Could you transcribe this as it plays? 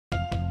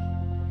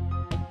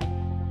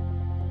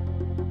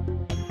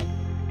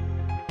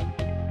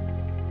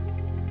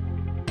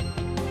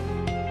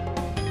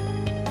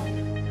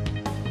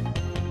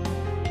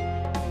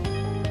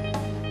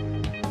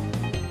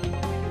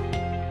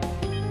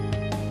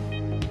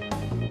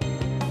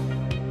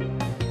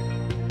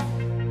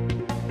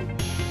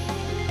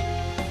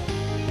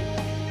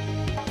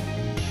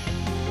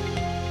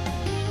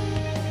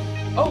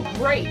Oh,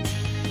 great.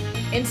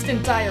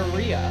 Instant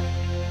diarrhea.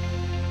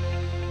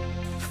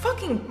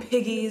 Fucking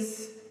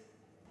piggies.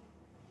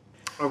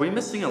 Are we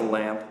missing a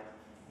lamp?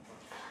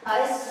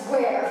 I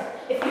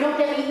swear, if you don't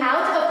get me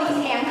out of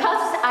these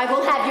handcuffs, I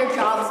will have your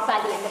jobs by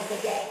the end of the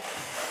day.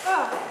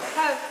 Oh,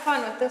 have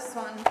fun with this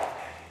one.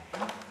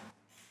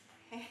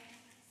 Okay.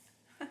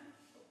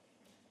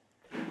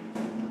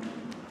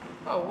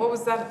 Oh, what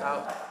was that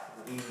about?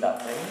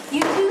 Nothing. You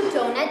two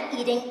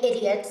donut-eating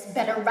idiots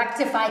better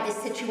rectify this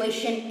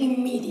situation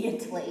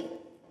immediately.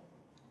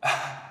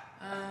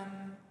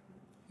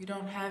 You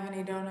don't have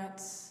any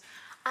donuts?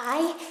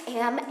 I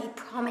am a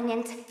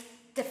prominent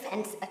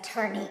defense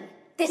attorney.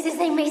 This is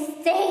a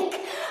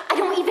mistake. I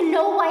don't even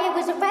know why I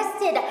was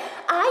arrested.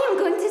 I am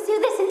going to sue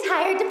this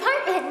entire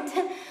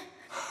department.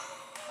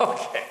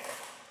 Okay.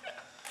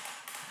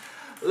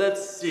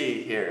 Let's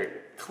see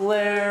here.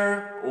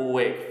 Claire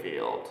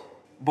Wakefield.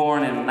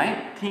 Born in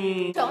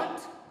 19... Don't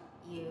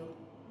you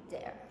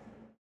dare.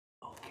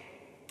 Okay.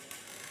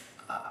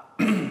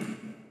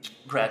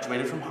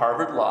 Graduated from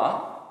Harvard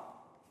Law.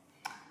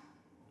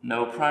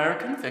 No prior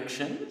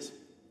convictions.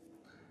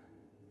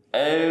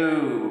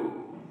 Oh.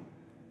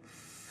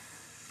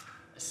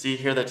 I see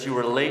here that you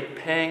were late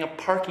paying a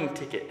parking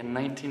ticket in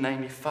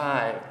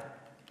 1995.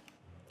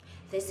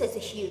 This is a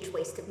huge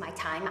waste of my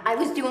time. I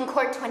was due in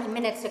court 20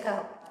 minutes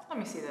ago. Let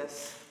me see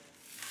this.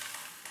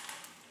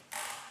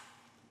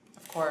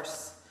 Of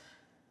course.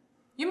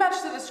 You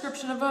match the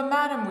description of a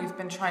madam we've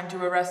been trying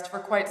to arrest for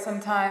quite some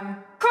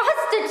time.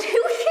 Prostitution?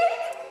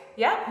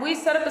 Yeah, we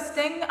set up a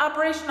sting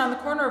operation on the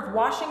corner of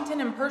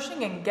Washington and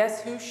Pershing, and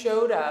guess who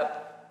showed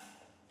up?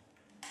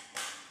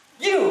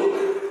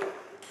 You!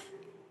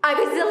 I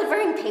was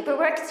delivering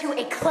paperwork to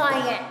a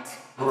client.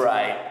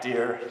 Right,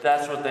 dear.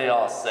 That's what they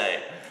all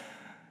say.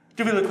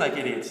 Do we look like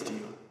idiots to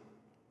you?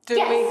 Do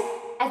yes,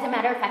 we? As a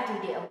matter of fact,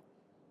 you do.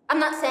 I'm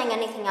not saying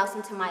anything else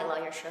until my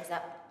lawyer shows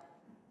up.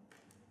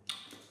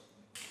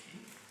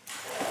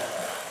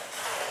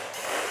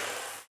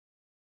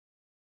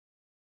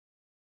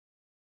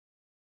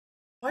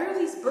 Why are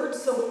these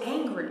birds so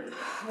angry?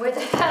 Where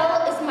the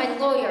hell is my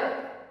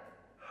lawyer?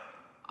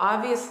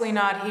 Obviously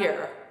not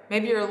here.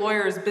 Maybe your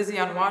lawyer is busy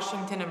on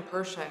Washington and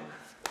Pershing.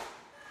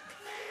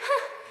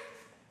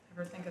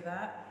 Ever think of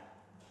that?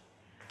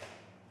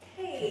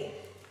 Hey,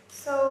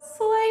 so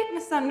slight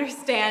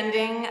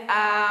misunderstanding.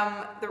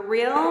 The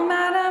real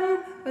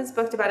madam was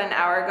booked about an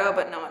hour ago,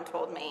 but no one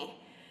told me.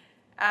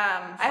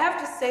 I have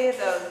to say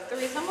though, the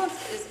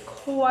resemblance is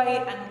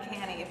quite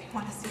uncanny if you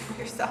want to see for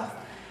yourself.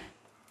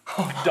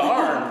 Oh,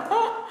 darn!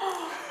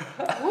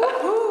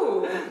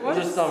 Woohoo! What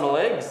just some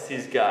legs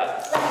he's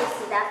got. Let me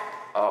see that.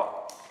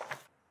 Oh.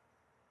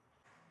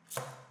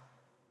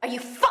 Are you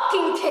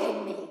fucking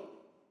kidding me?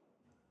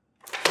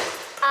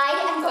 I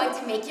am going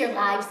to make your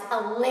lives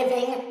a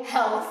living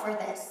hell for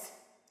this.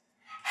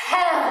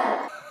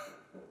 Hell!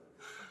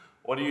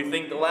 What do you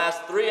think the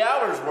last 3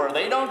 hours were?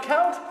 They don't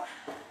count?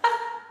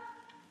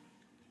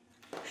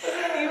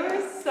 You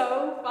were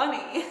so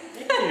funny.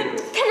 Thank you.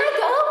 Can I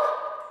go?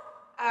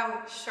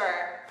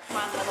 Sure. Come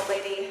on, little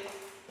lady.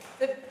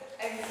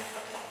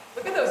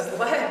 Look at those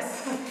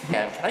legs.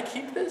 Man, can I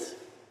keep this?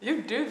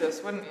 You'd do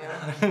this, wouldn't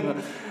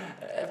you?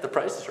 If the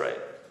price is right.